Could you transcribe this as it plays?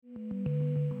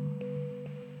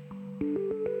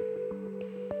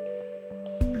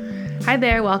Hi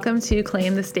there, welcome to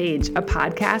Claim the Stage, a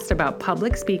podcast about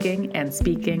public speaking and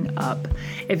speaking up.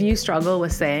 If you struggle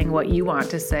with saying what you want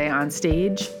to say on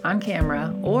stage, on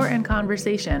camera, or in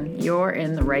conversation, you're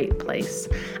in the right place.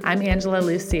 I'm Angela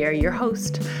Lucier, your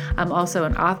host. I'm also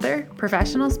an author,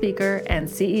 professional speaker, and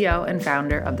CEO and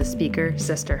founder of the Speaker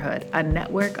Sisterhood, a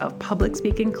network of public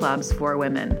speaking clubs for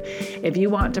women. If you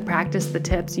want to practice the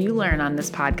tips you learn on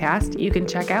this podcast, you can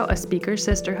check out a Speaker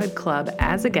Sisterhood club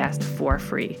as a guest for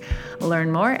free.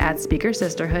 Learn more at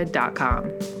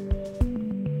speakersisterhood.com.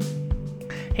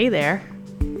 Hey there,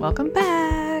 welcome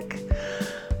back.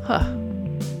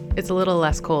 It's a little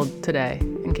less cold today,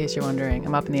 in case you're wondering.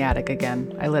 I'm up in the attic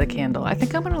again. I lit a candle. I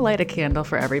think I'm going to light a candle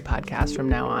for every podcast from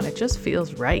now on. It just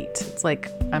feels right. It's like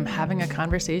I'm having a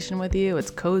conversation with you. It's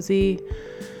cozy.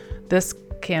 This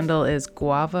candle is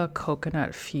Guava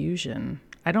Coconut Fusion.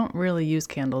 I don't really use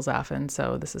candles often,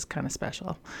 so this is kind of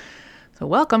special. So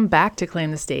welcome back to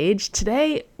Claim the Stage.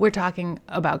 Today, we're talking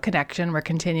about connection. We're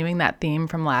continuing that theme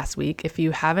from last week. If you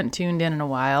haven't tuned in a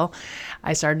while,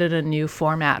 I started a new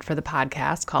format for the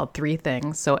podcast called 3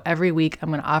 Things. So every week, I'm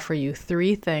going to offer you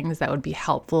 3 things that would be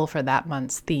helpful for that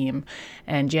month's theme.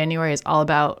 And January is all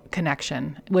about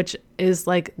connection, which is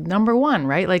like number one,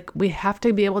 right? Like we have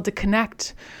to be able to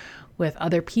connect with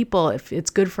other people. If it's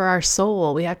good for our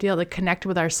soul, we have to be able to connect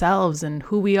with ourselves and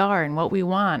who we are and what we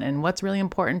want and what's really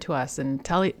important to us and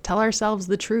tell ourselves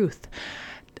the truth.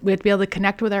 We have to be able to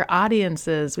connect with our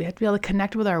audiences. We have to be able to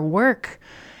connect with our work.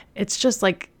 It's just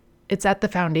like, it's at the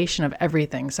foundation of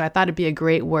everything. So I thought it'd be a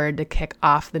great word to kick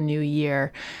off the new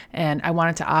year. And I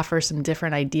wanted to offer some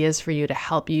different ideas for you to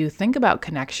help you think about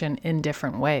connection in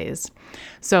different ways.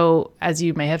 So as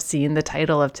you may have seen, the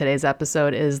title of today's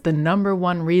episode is the number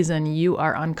one reason you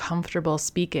are uncomfortable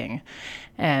speaking.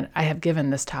 And I have given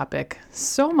this topic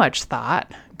so much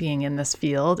thought, being in this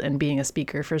field and being a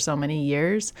speaker for so many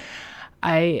years.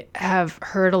 I have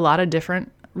heard a lot of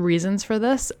different reasons for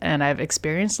this, and I've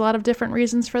experienced a lot of different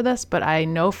reasons for this, but I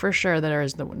know for sure that there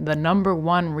is the number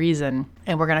one reason,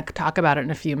 and we're going to talk about it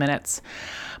in a few minutes.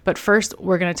 But first,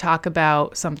 we're going to talk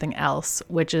about something else,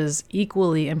 which is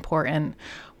equally important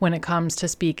when it comes to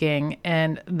speaking,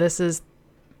 and this is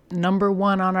number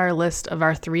one on our list of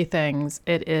our 3 things.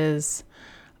 It is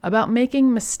about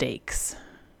making mistakes.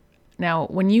 Now,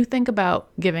 when you think about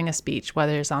giving a speech,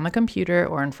 whether it's on the computer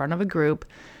or in front of a group,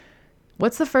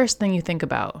 what's the first thing you think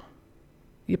about?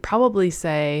 You probably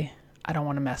say, I don't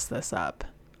want to mess this up.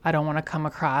 I don't want to come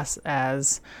across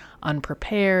as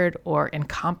unprepared or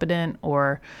incompetent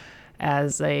or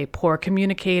as a poor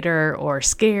communicator or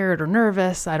scared or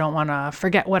nervous. I don't want to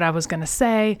forget what I was going to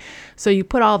say. So you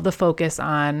put all of the focus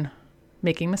on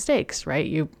making mistakes,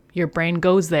 right? Your brain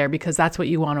goes there because that's what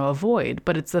you want to avoid,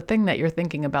 but it's the thing that you're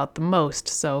thinking about the most.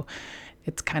 So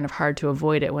it's kind of hard to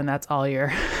avoid it when that's all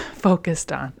you're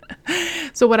focused on.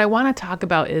 So what I want to talk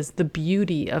about is the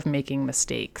beauty of making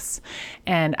mistakes.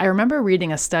 And I remember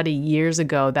reading a study years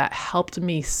ago that helped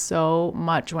me so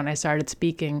much when I started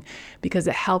speaking because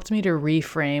it helped me to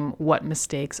reframe what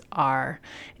mistakes are.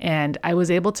 And I was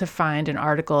able to find an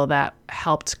article that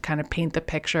helped kind of paint the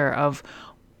picture of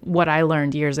what I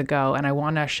learned years ago, and I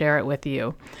want to share it with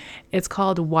you. It's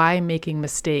called Why Making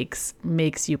Mistakes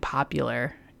Makes You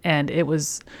Popular. And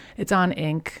it's on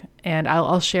Inc. And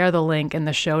I'll share the link in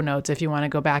the show notes if you want to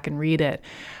go back and read it.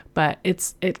 But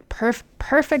it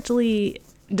perfectly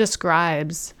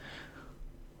describes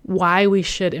why we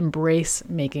should embrace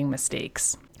making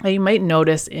mistakes. Now, you might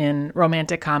notice in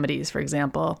romantic comedies, for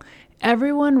example,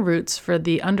 everyone roots for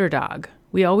the underdog.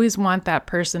 We always want that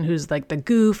person who's like the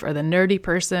goof or the nerdy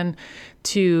person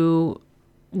to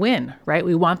win, right?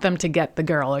 We want them to get the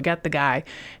girl or get the guy,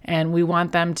 and we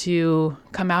want them to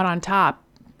come out on top.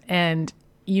 And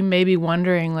you may be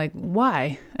wondering, like,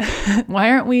 why? Why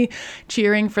aren't we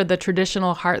cheering for the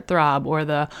traditional heartthrob or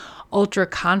the ultra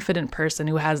confident person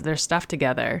who has their stuff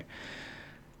together?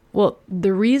 Well,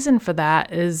 the reason for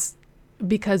that is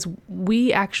because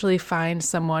we actually find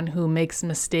someone who makes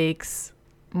mistakes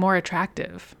more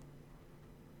attractive.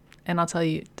 And I'll tell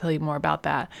you more about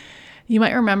that. You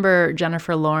might remember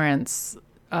Jennifer Lawrence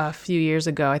a few years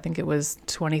ago, I think it was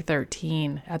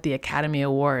 2013, at the Academy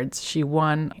Awards. She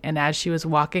won, and as she was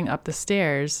walking up the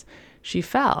stairs, she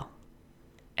fell.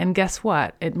 And guess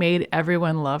what? It made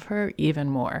everyone love her even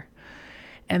more.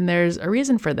 And there's a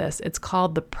reason for this. It's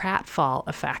called the pratfall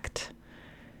effect.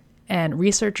 And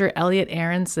researcher Elliot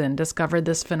Aronson discovered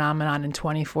this phenomenon in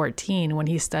 2014 when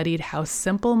he studied how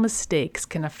simple mistakes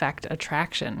can affect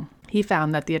attraction. He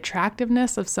found that the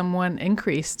attractiveness of someone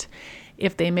increased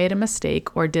if they made a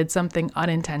mistake or did something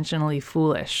unintentionally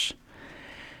foolish.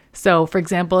 So, for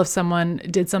example, if someone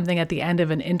did something at the end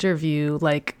of an interview,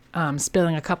 like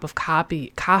spilling a cup of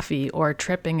coffee or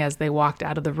tripping as they walked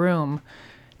out of the room,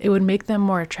 it would make them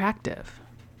more attractive.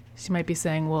 So you might be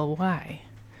saying, well, why?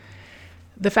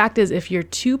 The fact is, if you're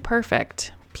too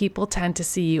perfect, people tend to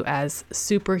see you as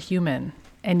superhuman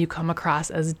and you come across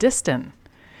as distant.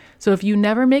 So if you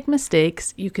never make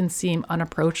mistakes, you can seem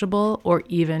unapproachable or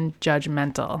even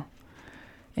judgmental.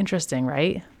 Interesting,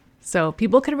 right? So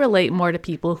people can relate more to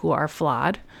people who are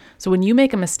flawed. So when you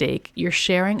make a mistake, you're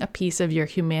sharing a piece of your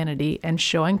humanity and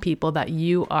showing people that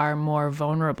you are more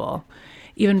vulnerable.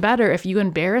 Even better, if you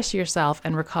embarrass yourself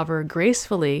and recover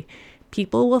gracefully,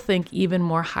 people will think even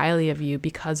more highly of you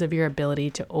because of your ability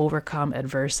to overcome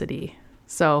adversity.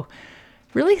 So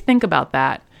really think about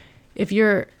that. If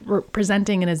you're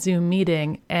presenting in a Zoom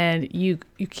meeting and you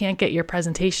can't get your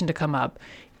presentation to come up,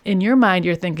 in your mind,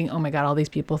 you're thinking, oh my God, all these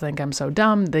people think I'm so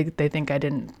dumb. They think I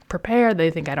didn't prepare.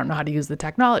 They think I don't know how to use the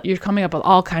technology. You're coming up with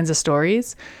all kinds of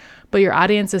stories, but your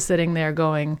audience is sitting there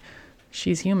going,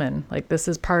 she's human. Like, this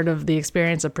is part of the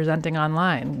experience of presenting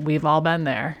online. We've all been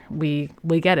there. We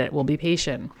get it. We'll be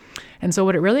patient. And so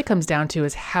what it really comes down to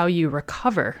is how you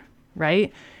recover,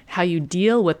 right? How you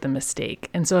deal with the mistake.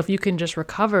 And so if you can just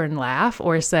recover and laugh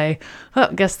or say,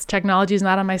 oh, guess technology is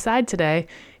not on my side today,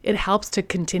 it helps to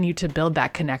continue to build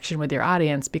that connection with your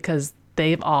audience because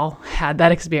they've all had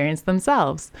that experience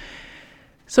themselves.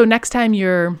 So next time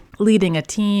you're leading a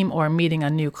team or meeting a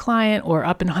new client or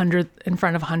up in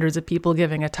front of hundreds of people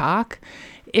giving a talk,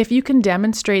 if you can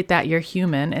demonstrate that you're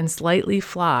human and slightly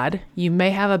flawed, you may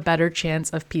have a better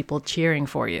chance of people cheering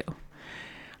for you.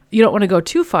 You don't want to go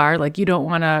too far. Like, you don't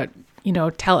want to,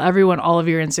 tell everyone all of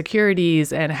your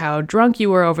insecurities and how drunk you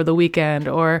were over the weekend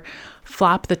or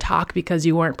flop the talk because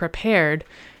you weren't prepared.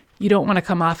 You don't want to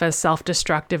come off as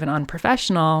self-destructive and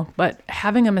unprofessional, but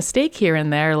having a mistake here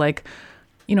and there, like,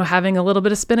 having a little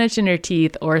bit of spinach in your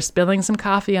teeth or spilling some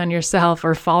coffee on yourself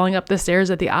or falling up the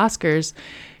stairs at the Oscars,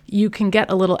 you can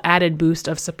get a little added boost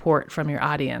of support from your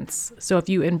audience. So if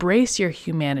you embrace your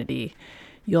humanity,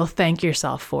 you'll thank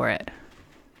yourself for it.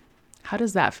 How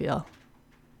does that feel?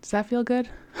 Does that feel good?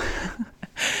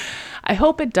 I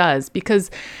hope it does, because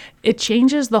it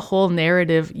changes the whole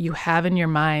narrative you have in your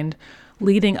mind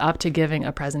leading up to giving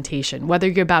a presentation. Whether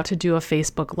you're about to do a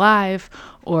Facebook Live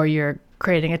or you're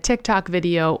creating a TikTok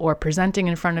video or presenting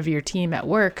in front of your team at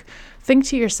work, think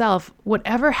to yourself,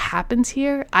 whatever happens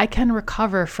here, I can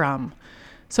recover from.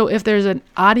 So if there's an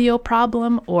audio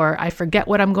problem or I forget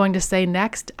what I'm going to say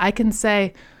next, I can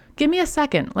say, give me a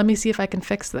second. Let me see if I can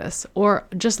fix this. Or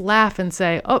just laugh and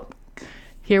say, oh,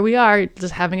 here we are,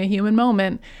 just having a human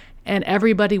moment, and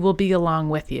everybody will be along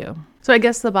with you. So I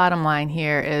guess the bottom line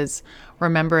here is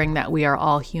remembering that we are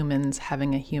all humans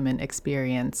having a human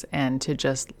experience, and to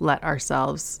just let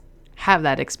ourselves have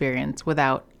that experience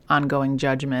without ongoing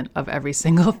judgment of every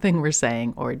single thing we're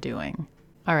saying or doing.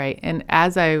 All right. And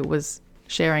as I was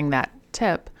sharing that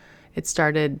tip, it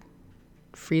started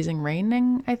freezing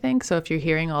raining, I think. So if you're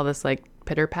hearing all this like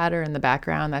pitter patter in the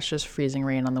background, that's just freezing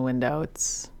rain on the window.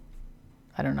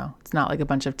 I don't know. It's not like a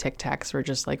bunch of Tic Tacs were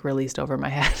just like released over my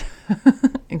head,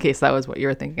 in case that was what you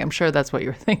were thinking. I'm sure that's what you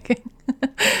were thinking.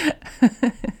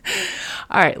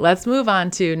 All right, let's move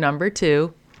on to number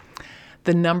 2,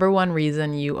 the number one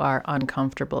reason you are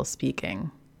uncomfortable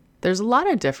speaking. There's a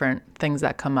lot of different things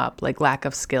that come up, like lack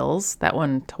of skills. That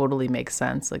one totally makes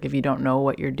sense. Like if you don't know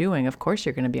what you're doing, of course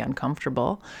you're going to be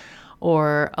uncomfortable.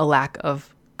 Or a lack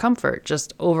of comfort,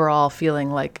 just overall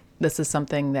feeling like this is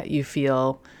something that you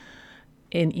feel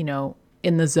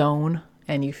in the zone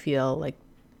and you feel like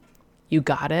you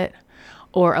got it.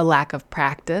 Or a lack of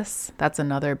practice. That's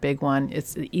another big one.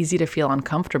 It's easy to feel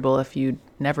uncomfortable if you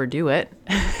never do it.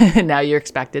 Now you're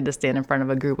expected to stand in front of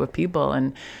a group of people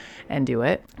and do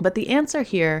it. But the answer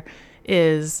here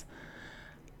is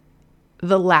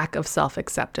the lack of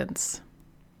self-acceptance.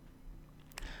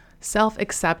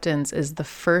 Self-acceptance is the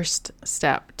first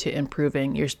step to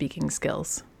improving your speaking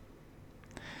skills.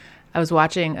 I was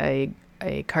watching a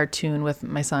cartoon with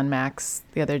my son Max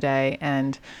the other day,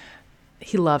 and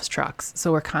he loves trucks.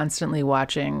 So we're constantly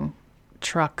watching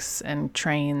trucks and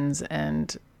trains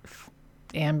and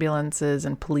ambulances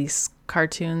and police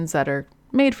cartoons that are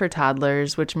made for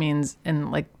toddlers, which means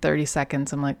in like 30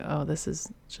 seconds, I'm like, oh, this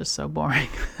is just so boring.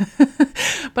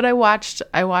 But I watched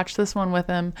this one with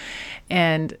him,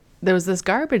 and there was this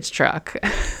garbage truck.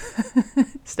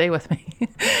 Stay with me.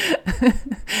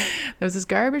 There was this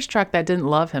garbage truck that didn't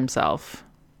love himself.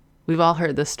 We've all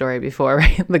heard this story before,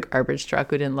 right? The garbage truck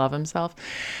who didn't love himself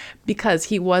because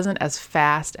he wasn't as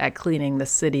fast at cleaning the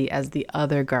city as the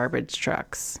other garbage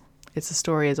trucks. It's a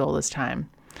story as old as time.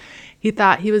 He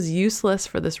thought he was useless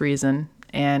for this reason,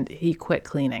 and he quit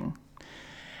cleaning.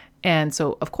 And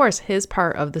so, of course, his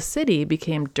part of the city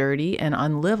became dirty and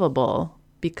unlivable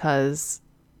because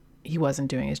he wasn't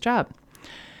doing his job.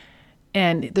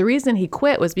 And the reason he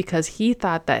quit was because he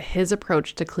thought that his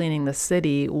approach to cleaning the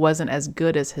city wasn't as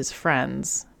good as his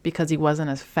friends because he wasn't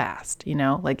as fast,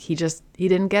 like he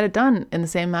didn't get it done in the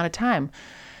same amount of time.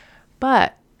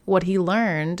 But what he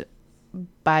learned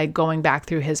by going back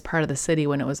through his part of the city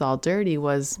when it was all dirty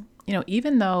was,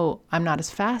 even though I'm not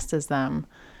as fast as them,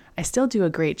 I still do a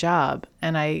great job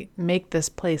and I make this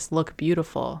place look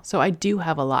beautiful. So I do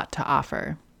have a lot to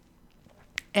offer.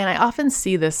 And I often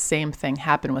see this same thing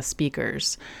happen with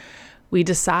speakers. We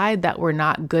decide that we're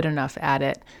not good enough at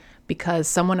it because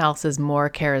someone else is more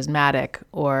charismatic,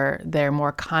 or they're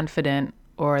more confident,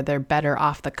 or they're better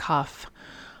off the cuff,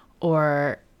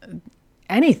 or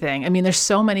anything. I mean, there's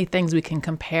so many things we can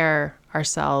compare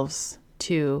ourselves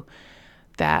to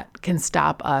that can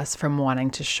stop us from wanting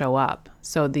to show up.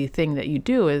 So the thing that you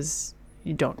do is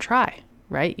you don't try,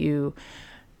 right? You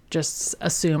just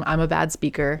assume I'm a bad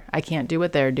speaker. I can't do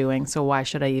what they're doing, so why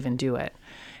should I even do it?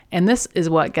 And this is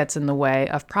what gets in the way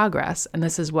of progress. And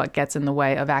this is what gets in the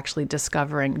way of actually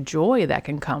discovering joy that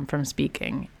can come from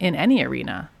speaking in any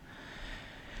arena.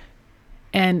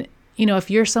 And,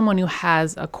 if you're someone who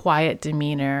has a quiet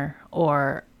demeanor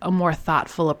or a more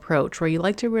thoughtful approach where you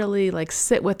like to really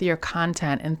sit with your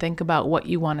content and think about what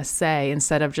you want to say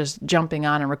instead of just jumping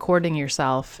on and recording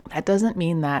yourself, that doesn't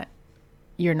mean that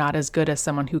you're not as good as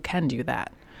someone who can do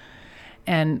that.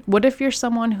 And what if you're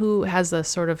someone who has a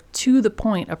sort of to the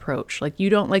point approach? Like, you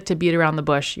don't like to beat around the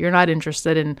bush. You're not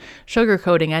interested in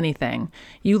sugarcoating anything.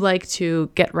 You like to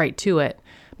get right to it.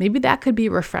 Maybe that could be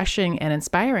refreshing and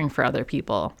inspiring for other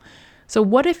people. So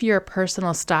what if your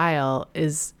personal style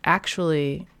is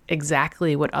actually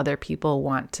exactly what other people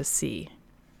want to see?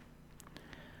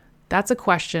 That's a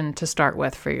question to start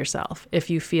with for yourself if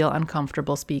you feel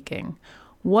uncomfortable speaking.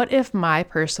 What if my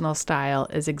personal style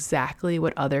is exactly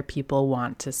what other people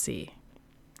want to see?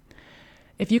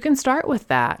 If you can start with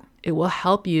that, it will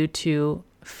help you to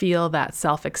feel that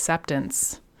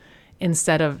self-acceptance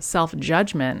instead of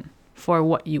self-judgment for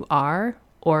what you are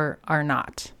or are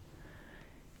not.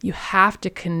 You have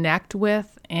to connect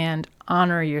with and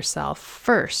honor yourself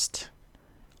first.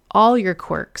 All your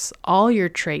quirks, all your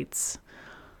traits,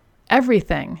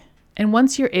 everything. And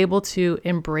once you're able to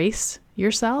embrace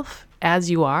yourself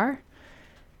as you are,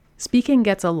 speaking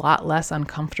gets a lot less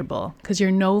uncomfortable because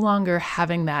you're no longer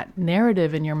having that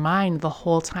narrative in your mind the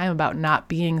whole time about not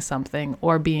being something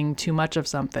or being too much of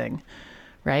something,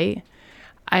 right?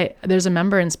 There's a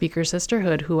member in Speaker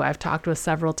Sisterhood who I've talked with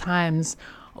several times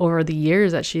over the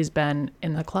years that she's been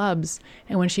in the clubs.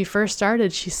 And when she first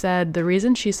started, she said the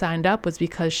reason she signed up was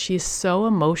because she's so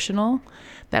emotional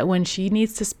that when she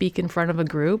needs to speak in front of a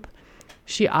group,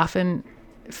 she often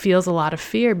feels a lot of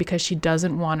fear because she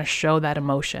doesn't want to show that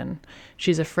emotion.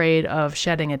 She's afraid of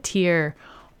shedding a tear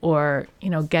or,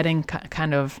 getting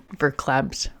kind of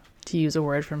verklempt, to use a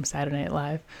word from Saturday Night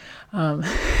Live.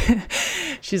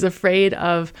 She's afraid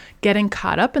of getting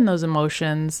caught up in those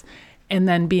emotions and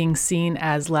then being seen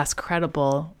as less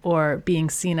credible or being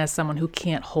seen as someone who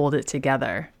can't hold it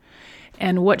together.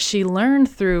 And what she learned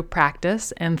through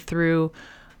practice and through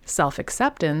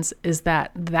self-acceptance is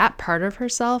that that part of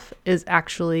herself is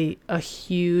actually a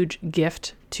huge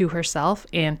gift to herself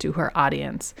and to her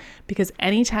audience. Because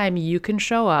anytime you can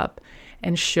show up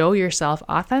and show yourself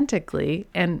authentically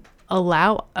and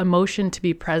allow emotion to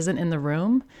be present in the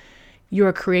room,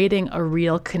 you're creating a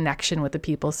real connection with the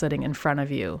people sitting in front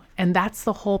of you. And that's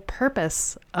the whole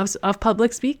purpose of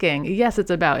public speaking. Yes,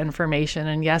 it's about information,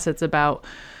 and yes, it's about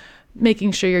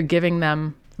making sure you're giving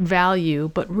them value,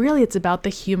 but really it's about the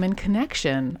human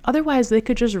connection. Otherwise, they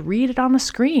could just read it on a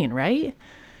screen, right?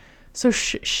 So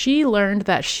she learned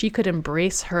that she could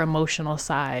embrace her emotional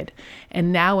side.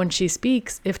 And now when she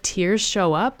speaks, if tears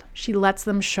show up, she lets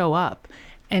them show up.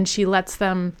 And she lets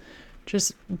them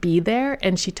just be there,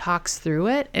 and she talks through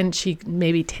it, and she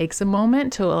maybe takes a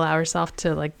moment to allow herself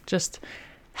to just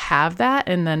have that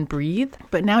and then breathe.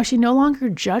 But now she no longer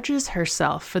judges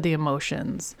herself for the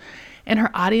emotions, and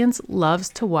her audience loves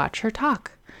to watch her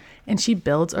talk, and she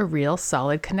builds a real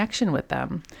solid connection with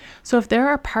them. So if there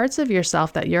are parts of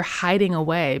yourself that you're hiding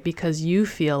away because you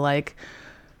feel like,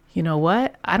 you know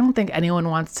what, I don't think anyone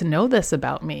wants to know this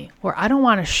about me, or I don't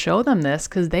want to show them this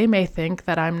because they may think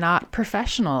that I'm not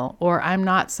professional, or I'm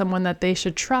not someone that they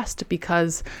should trust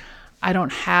because I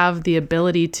don't have the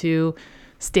ability to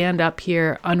stand up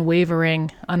here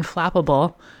unwavering,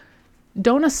 unflappable.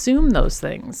 Don't assume those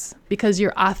things, because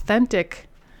your authentic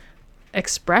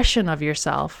expression of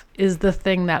yourself is the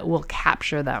thing that will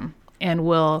capture them and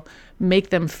will make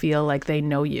them feel like they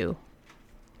know you.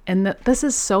 And this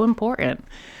is so important.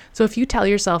 So if you tell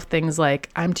yourself things like,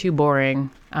 I'm too boring,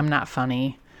 I'm not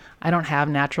funny, I don't have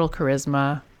natural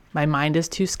charisma, my mind is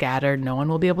too scattered, no one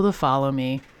will be able to follow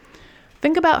me,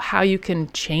 think about how you can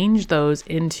change those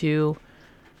into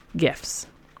gifts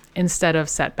instead of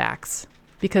setbacks.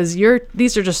 Because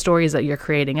these are just stories that you're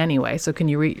creating anyway. So can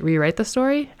you rewrite the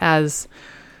story as,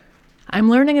 I'm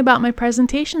learning about my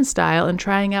presentation style and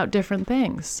trying out different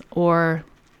things, or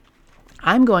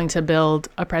I'm going to build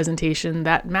a presentation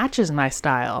that matches my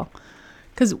style.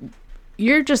 Because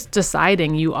you're just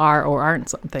deciding you are or aren't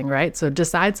something, right? So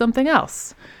decide something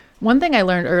else. One thing I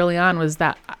learned early on was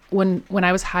that when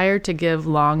I was hired to give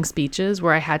long speeches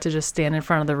where I had to just stand in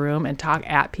front of the room and talk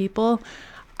at people,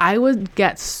 I would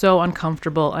get so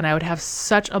uncomfortable and I would have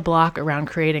such a block around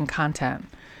creating content.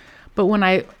 But when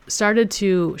I started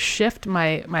to shift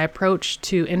my approach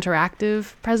to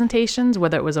interactive presentations,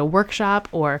 whether it was a workshop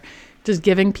or just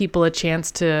giving people a chance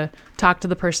to talk to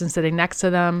the person sitting next to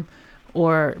them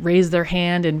or raise their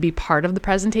hand and be part of the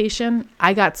presentation,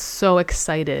 I got so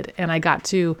excited and I got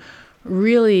to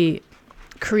really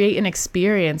create an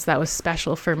experience that was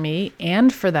special for me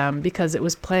and for them because it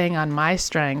was playing on my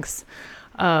strengths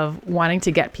of wanting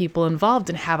to get people involved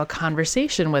and have a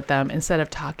conversation with them instead of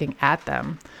talking at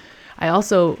them. I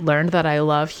also learned that I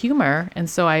love humor, and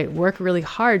so I work really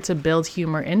hard to build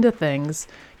humor into things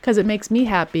because it makes me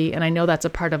happy, and I know that's a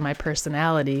part of my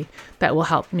personality that will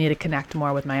help me to connect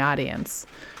more with my audience.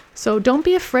 So don't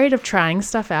be afraid of trying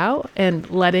stuff out and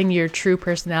letting your true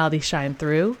personality shine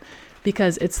through,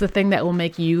 because it's the thing that will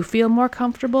make you feel more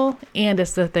comfortable, and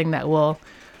it's the thing that will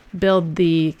build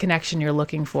the connection you're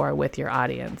looking for with your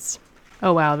audience.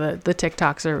 Oh wow, the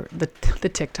TikToks are the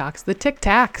Tic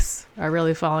Tacs are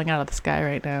really falling out of the sky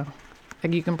right now.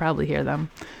 Like you can probably hear them.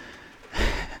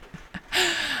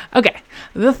 Okay,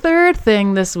 the third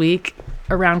thing this week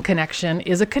around connection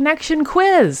is a connection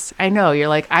quiz. I know you're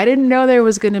like, I didn't know there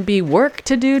was going to be work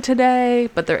to do today,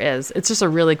 but there is. It's just a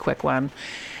really quick one.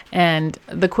 And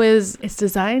the quiz is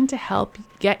designed to help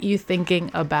get you thinking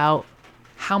about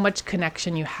how much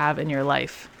connection you have in your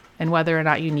life and whether or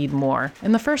not you need more.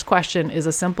 And the first question is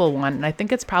a simple one, and I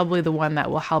think it's probably the one that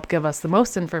will help give us the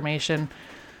most information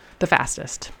the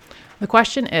fastest. The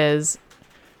question is,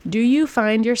 do you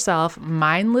find yourself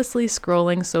mindlessly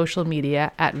scrolling social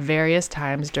media at various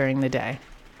times during the day?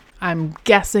 I'm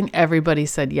guessing everybody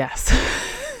said yes.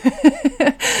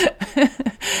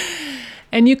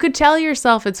 And you could tell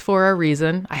yourself it's for a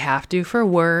reason. I have to for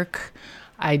work.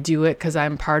 I do it because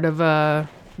I'm part of a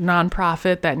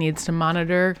nonprofit that needs to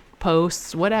monitor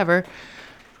posts, whatever.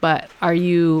 But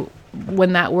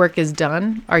when that work is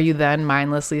done, are you then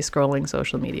mindlessly scrolling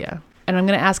social media? And I'm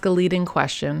going to ask a leading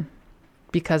question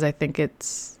because I think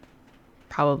it's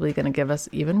probably going to give us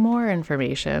even more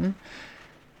information.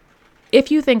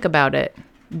 If you think about it,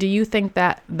 do you think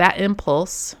that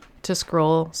impulse to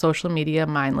scroll social media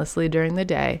mindlessly during the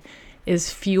day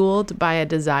is fueled by a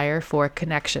desire for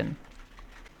connection?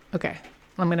 Okay,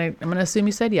 I'm gonna assume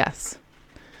you said yes.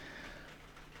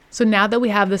 So now that we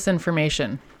have this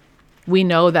information, we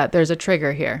know that there's a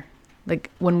trigger here. Like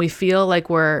when we feel like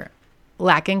we're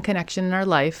lacking connection in our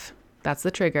life, that's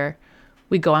the trigger.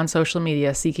 We go on social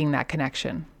media seeking that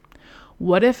connection.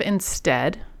 What if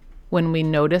instead, when we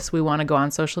notice we want to go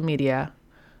on social media,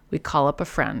 we call up a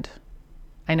friend?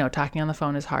 I know talking on the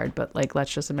phone is hard, but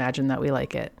let's just imagine that we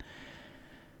like it.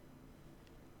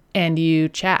 And you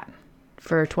chat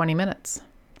for 20 minutes.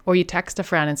 Or you text a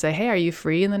friend and say, hey, are you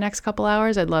free in the next couple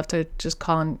hours? I'd love to just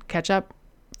call and catch up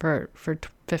for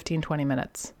 15, 20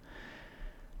 minutes.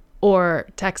 Or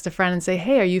text a friend and say,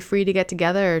 hey, are you free to get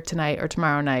together tonight or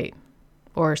tomorrow night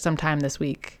or sometime this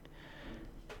week?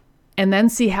 And then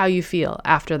see how you feel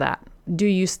after that. Do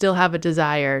you still have a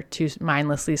desire to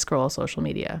mindlessly scroll social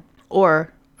media?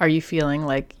 Or are you feeling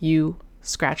like you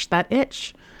scratched that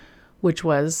itch, which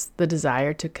was the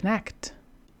desire to connect?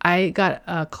 I got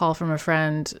a call from a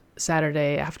friend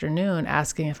Saturday afternoon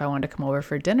asking if I wanted to come over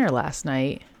for dinner last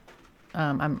night.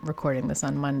 I'm recording this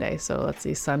on Monday, so let's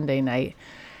see, Sunday night.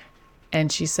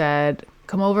 And she said,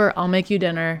 come over, I'll make you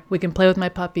dinner. We can play with my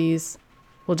puppies.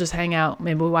 We'll just hang out.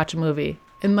 Maybe we'll watch a movie.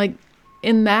 And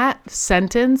in that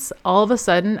sentence, all of a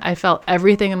sudden, I felt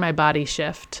everything in my body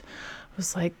shift. I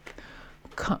was like,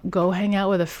 go hang out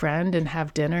with a friend and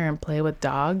have dinner and play with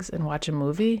dogs and watch a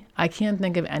movie. I can't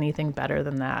think of anything better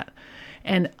than that.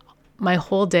 And my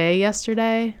whole day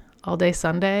yesterday, all day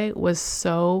Sunday, was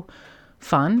so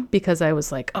fun because I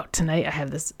was like, oh, tonight I have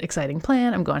this exciting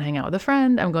plan. I'm going to hang out with a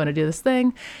friend. I'm going to do this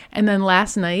thing. And then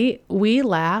last night we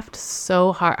laughed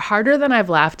so hard, harder than I've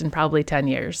laughed in probably 10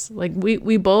 years. Like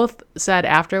we both said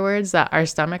afterwards that our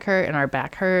stomach hurt and our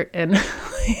back hurt and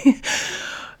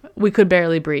we could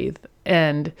barely breathe.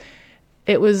 And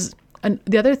it was,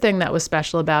 the other thing that was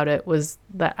special about it was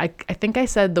that I think I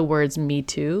said the words "me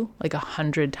too" like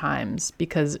 100 times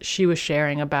because she was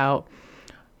sharing about,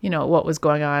 what was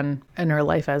going on in her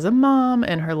life as a mom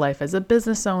and her life as a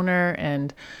business owner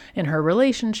and in her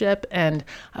relationship. And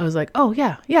I was like, oh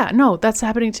yeah, no, that's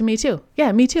happening to me too.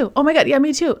 Yeah, me too. Oh my God. Yeah,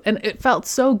 me too. And it felt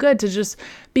so good to just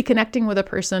be connecting with a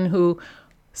person who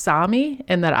saw me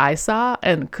and that I saw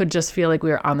and could just feel like we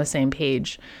were on the same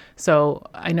page. So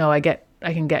I know I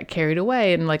can get carried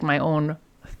away in like my own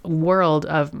world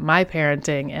of my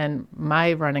parenting and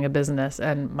my running a business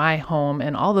and my home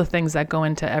and all the things that go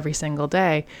into every single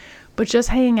day. But just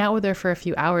hanging out with her for a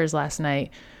few hours last night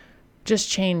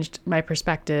just changed my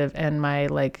perspective and my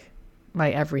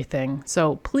everything.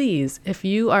 So please, if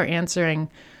you are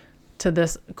answering to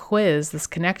this quiz, this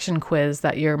connection quiz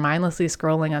that you're mindlessly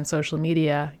scrolling on social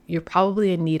media, you're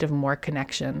probably in need of more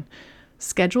connection.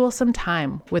 Schedule some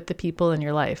time with the people in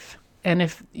your life. And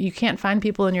if you can't find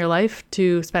people in your life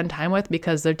to spend time with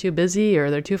because they're too busy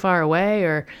or they're too far away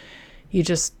or you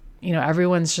just,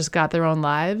 everyone's just got their own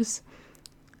lives,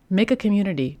 make a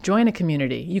community, join a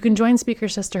community. You can join Speaker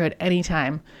Sisterhood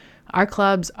anytime. Our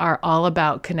clubs are all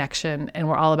about connection and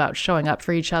we're all about showing up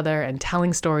for each other and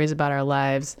telling stories about our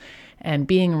lives and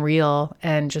being real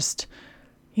and just,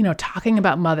 talking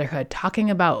about motherhood, talking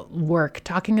about work,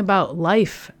 talking about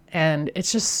life. And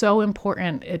it's just so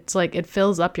important. It's like it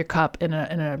fills up your cup in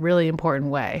a really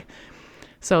important way.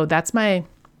 So that's my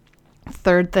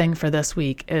third thing for this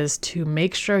week is to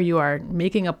make sure you are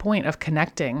making a point of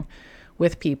connecting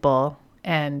with people,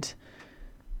 and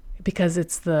because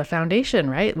it's the foundation,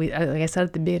 right? Like I said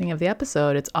at the beginning of the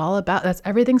episode, it's all about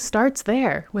everything starts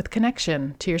there with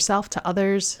connection to yourself, to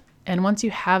others. And once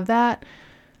you have that,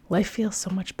 life feels so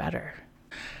much better.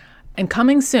 And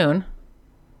coming soon,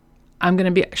 I'm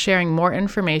going to be sharing more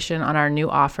information on our new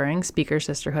offering, Speaker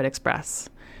Sisterhood Express.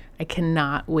 I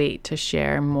cannot wait to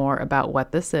share more about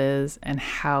what this is and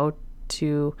how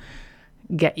to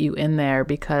get you in there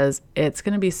because it's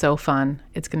going to be so fun.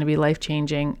 It's going to be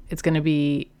life-changing. It's going to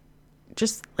be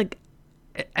just like,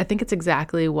 I think it's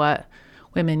exactly what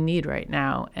women need right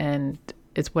now. And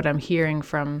it's what I'm hearing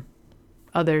from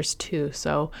others too.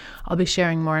 So I'll be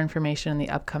sharing more information in the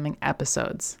upcoming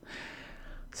episodes.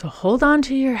 So hold on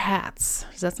to your hats.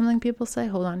 Is that something people say?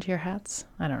 Hold on to your hats?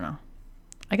 I don't know.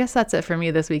 I guess that's it for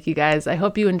me this week, you guys. I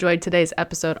hope you enjoyed today's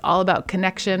episode all about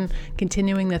connection,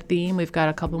 continuing the theme. We've got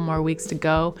a couple more weeks to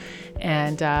go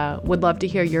and would love to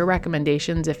hear your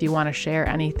recommendations. If you want to share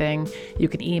anything, you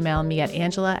can email me at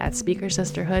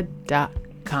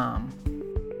angela@speakersisterhood.com.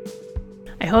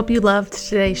 I hope you loved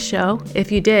today's show.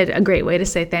 If you did, a great way to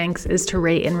say thanks is to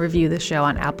rate and review the show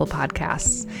on Apple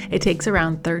Podcasts. It takes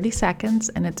around 30 seconds,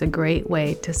 and it's a great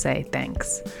way to say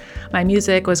thanks. My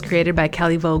music was created by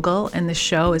Kelly Vogel, and the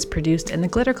show is produced in the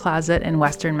Glitter Closet in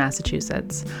Western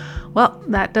Massachusetts. Well,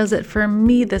 that does it for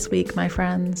me this week, my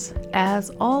friends.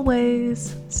 As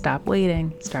always, stop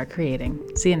waiting, start creating.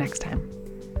 See you next time.